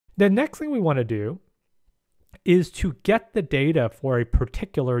The next thing we want to do is to get the data for a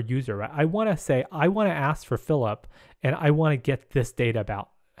particular user. Right? I want to say, I want to ask for Philip and I want to get this data about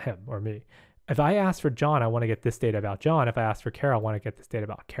him or me. If I ask for John, I want to get this data about John. If I ask for Carol, I want to get this data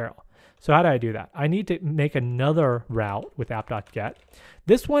about Carol. So how do I do that? I need to make another route with app.get.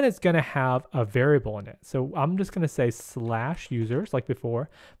 This one is going to have a variable in it. So I'm just going to say /users like before,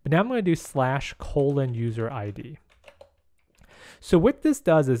 but now I'm going to do /user ID. So what this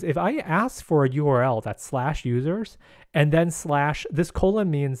does is if I ask for a URL that's /users and then this colon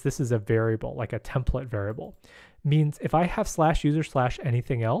means this is a variable, like a template variable. Means if I have /user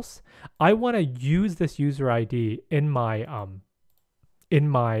 /anything else, I want to use this user ID in my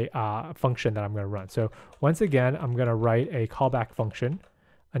function that I'm going to run. So once again, I'm going to write a callback function,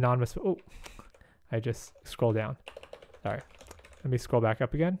 anonymous. Oh, I just scrolled down. Sorry. Let me scroll back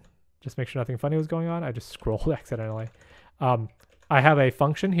up again. Just make sure nothing funny was going on. I just scrolled accidentally. I have a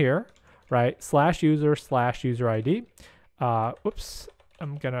function here, right? /user ID. Oops.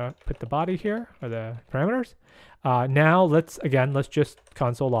 I'm going to put the body here, or the parameters. Now let's just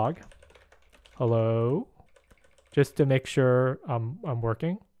console log. Hello. Just to make sure I'm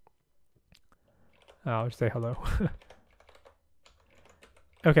working. I'll just say hello.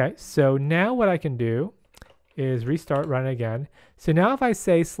 Okay, so now what I can do is restart, run again. So now if I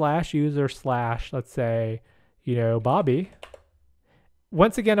say /user / let's say, Bobby,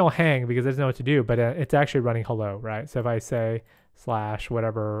 once again, it'll hang because it doesn't know what to do, but it's actually running hello, right? So if I say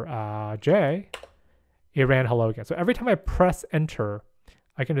 /whatever J, it ran hello again. So every time I press enter,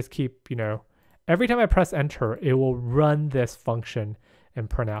 I can just keep, every time I press enter, it will run this function and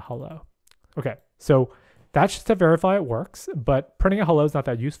print out hello. Okay, so that's just to verify it works, but printing a hello is not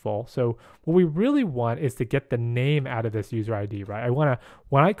that useful. So what we really want is to get the name out of this user ID, right?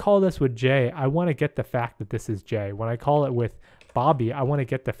 When I call this with J, I want to get the fact that this is J. When I call it with Bobby, I want to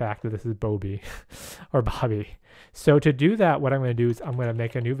get the fact that this is Bobby or Bobby. So to do that, what I'm going to do is I'm going to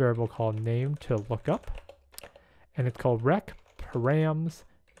make a new variable called name to lookup, and it's called rec params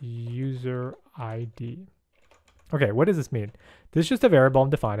user ID. Okay, what does this mean? This is just a variable I'm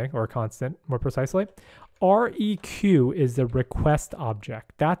defining, or a constant, more precisely. REQ is the request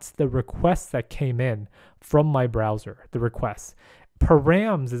object. That's the request that came in from my browser, the request.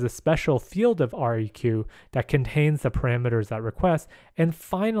 Params is a special field of REQ that contains the parameters that request. And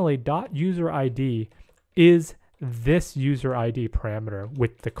finally, .userid is this user ID parameter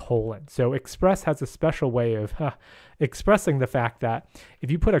with the colon. So Express has a special way of expressing the fact that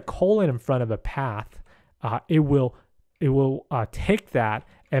if you put a colon in front of a path, it will take that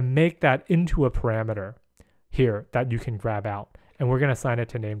and make that into a parameter here that you can grab out. And we're going to assign it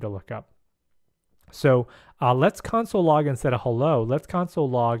to name to lookup. So let's console log instead of hello. Let's console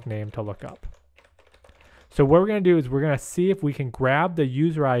log name to lookup. So what we're going to do is we're going to see if we can grab the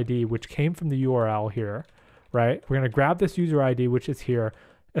user ID, which came from the URL here, right? We're going to grab this user ID, which is here,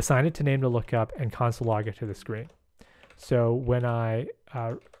 assign it to name to lookup, and console log it to the screen. So when I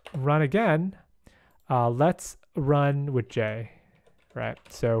run again, let's run with J, right?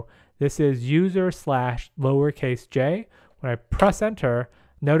 So this is user / lowercase j. When I press enter,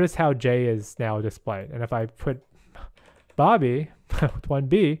 notice how J is now displayed. And if I put Bobby with one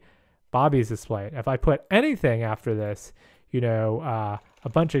B, Bobby is displayed. If I put anything after this, a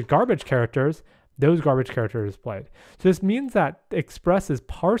bunch of garbage characters, those garbage characters are displayed. So this means that Express is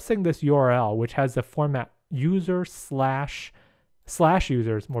parsing this URL, which has the format user /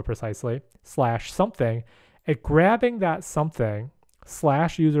 users, more precisely, / something, and grabbing that something,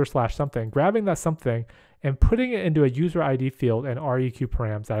 /user / something, grabbing that something, and putting it into a user ID field and REQ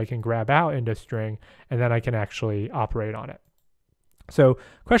params that I can grab out into string, and then I can actually operate on it. So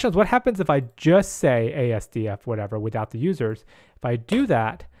question is, what happens if I just say ASDF whatever without the users? If I do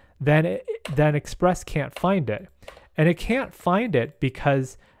that, then Express can't find it. And it can't find it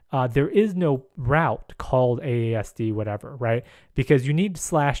because there is no route called AASD whatever, right? Because you need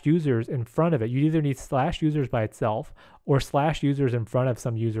 /users in front of it. You either need /users by itself or /users in front of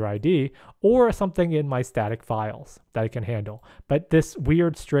some user ID or something in my static files that it can handle. But this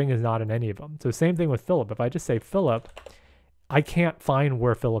weird string is not in any of them. So same thing with Philip. If I just say Philip, I can't find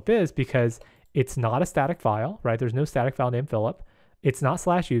where Philip is because it's not a static file, right? There's no static file named Philip. It's not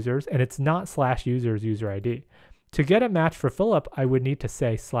 /users, and it's not /users user ID. To get a match for Philip, I would need to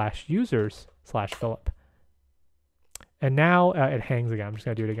say /users / Philip. And now it hangs again. I'm just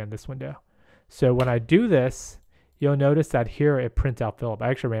going to do it again this window. So when I do this, you'll notice that here it prints out Philip. I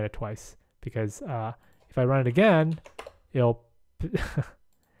actually ran it twice because if I run it again,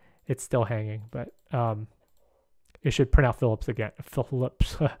 it's still hanging, but it should print out Phillips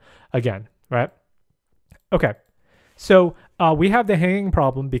again, right? Okay. So we have the hanging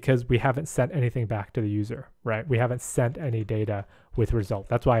problem because we haven't sent anything back to the user, right? We haven't sent any data with result.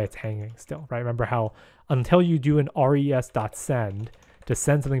 That's why it's hanging still, right? Remember how until you do an res.send to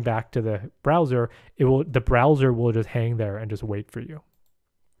send something back to the browser, the browser will just hang there and just wait for you.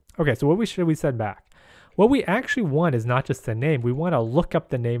 Okay, so what should we send back? What we actually want is not just the name. We want to look up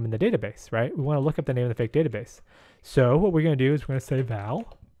the name in the database, right? We want to look up the name of the fake database. So what we're going to do is we're going to say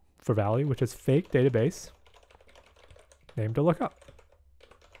val for value, which is fake database name to look up.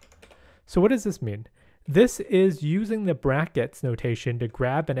 So what does this mean? This is using the brackets notation to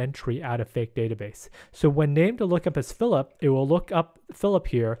grab an entry out of fake database. So when name to look up is Philip, it will look up Philip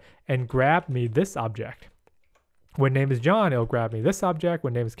here and grab me this object. When name is John, it'll grab me this object.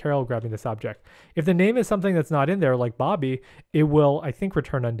 When name is Carol, it'll grab me this object. If the name is something that's not in there, like Bobby, it will, I think,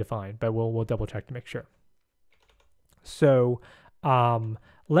 return undefined, but we'll double check to make sure. So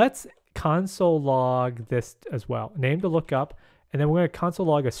let's console log this as well. Name to look up, and then we're going to console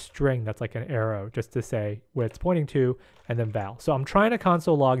log a string that's like an arrow just to say where it's pointing to, and then val. So I'm trying to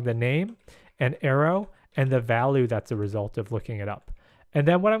console log the name, an arrow, and the value that's a result of looking it up. And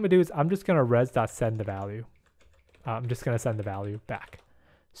then what I'm going to do is I'm just going to res.send the value. I'm just going to send the value back.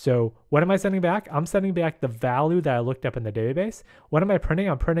 So what am I sending back? I'm sending back the value that I looked up in the database. What am I printing?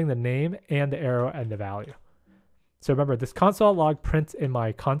 I'm printing the name and the arrow and the value. So remember, this console log prints in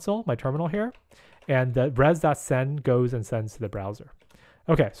my console, my terminal here, and the res.send goes and sends to the browser.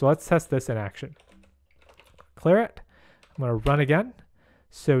 Okay, so let's test this in action. Clear it. I'm going to run again.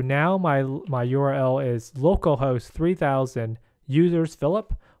 So now my URL is localhost 3000 users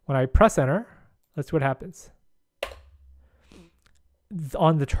Philip. When I press enter, let's see what happens.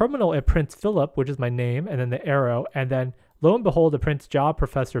 On the terminal, it prints Philip, which is my name, and then the arrow, and then lo and behold, it prints job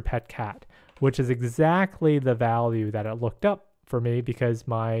professor pet cat, which is exactly the value that it looked up for me because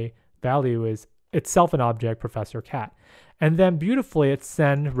my value is itself an object, professor cat. And then beautifully, it's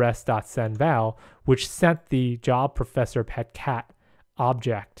send res.send val, which sent the job professor pet cat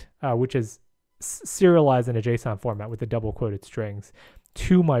object, which is serialized in a JSON format with the double quoted strings,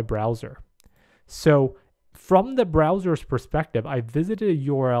 to my browser. So from the browser's perspective, I visited a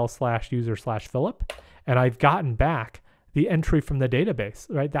URL /user/Philip, and I've gotten back the entry from the database,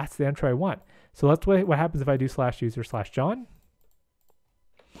 right? That's the entry I want. So let's wait what happens if I do /user/John.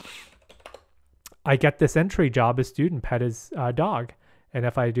 I get this entry, job is student, pet is dog. And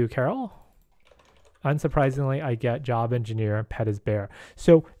if I do Carol, unsurprisingly, I get job engineer, pet is bear.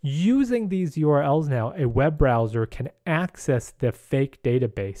 So using these URLs now, a web browser can access the fake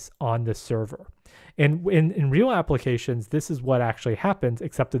database on the server. And in real applications, this is what actually happens,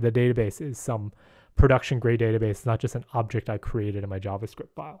 except that the database is some production grade database, not just an object I created in my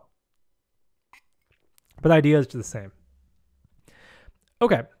JavaScript file. But the idea is just the same.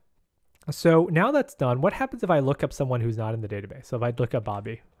 Okay, so now that's done. What happens if I look up someone who's not in the database? So if I look up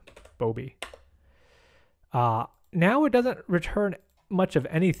Bobby, now it doesn't return much of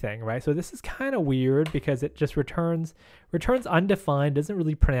anything, right? So this is kind of weird because it just returns undefined, doesn't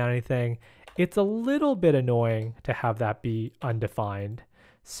really print out anything. It's a little bit annoying to have that be undefined.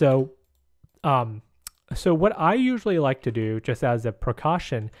 So what I usually like to do, just as a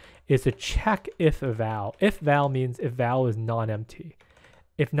precaution, is to check if val. If val means if val is non-empty.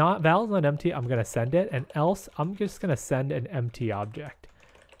 If not, val is not empty, I'm going to send it, and else I'm just going to send an empty object.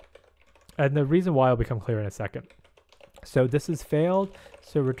 And the reason why will become clear in a second. So this is failed,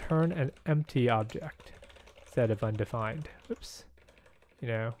 so return an empty object instead of undefined. Oops.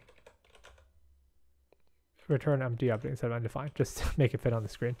 Return empty object instead of undefined, just to make it fit on the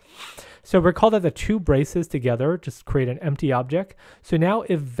screen. So recall that the two braces together just create an empty object. So now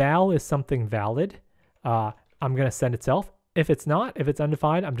if val is something valid, I'm going to send itself. If it's not, if it's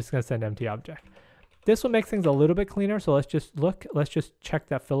undefined, I'm just going to send empty object. This will make things a little bit cleaner. So let's just check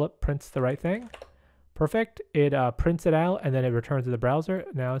that Philip prints the right thing. Perfect. It prints it out and then it returns to the browser.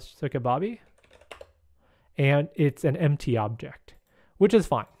 Now let's just look at Bobby. And it's an empty object, which is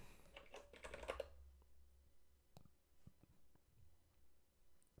fine.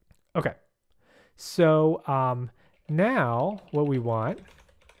 Okay, so now what we want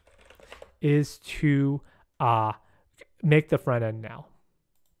is to make the front end now.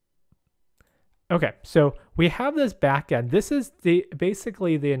 Okay, so we have this backend. This is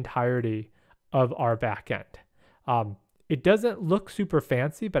basically the entirety of our backend. It doesn't look super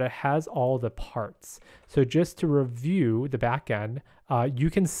fancy, but it has all the parts. So just to review the backend, you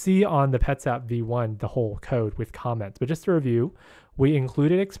can see on the Pets app v1 the whole code with comments. But just to review, we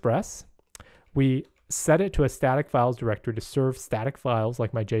included Express. We set it to a static files directory to serve static files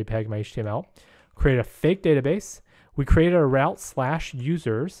like my JPEG, my HTML. Create a fake database. We created a route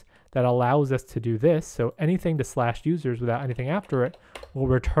 /users that allows us to do this. So anything to slash users without anything after it will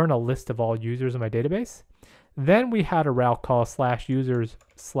return a list of all users in my database. Then we had a route called slash users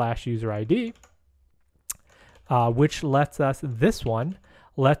slash user ID, which lets us, this one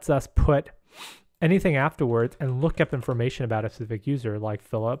lets us put anything afterwards and look up information about a specific user like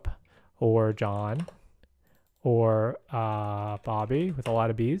Philip or John or Bobby with a lot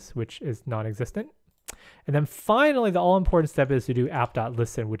of B's, which is non-existent. And then finally, the all-important step is to do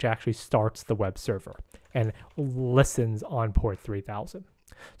app.listen, which actually starts the web server and listens on port 3000.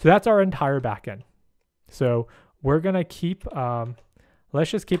 So that's our entire backend. So we're going to keep,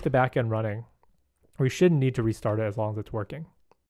 let's just keep the backend running. We shouldn't need to restart it as long as it's working.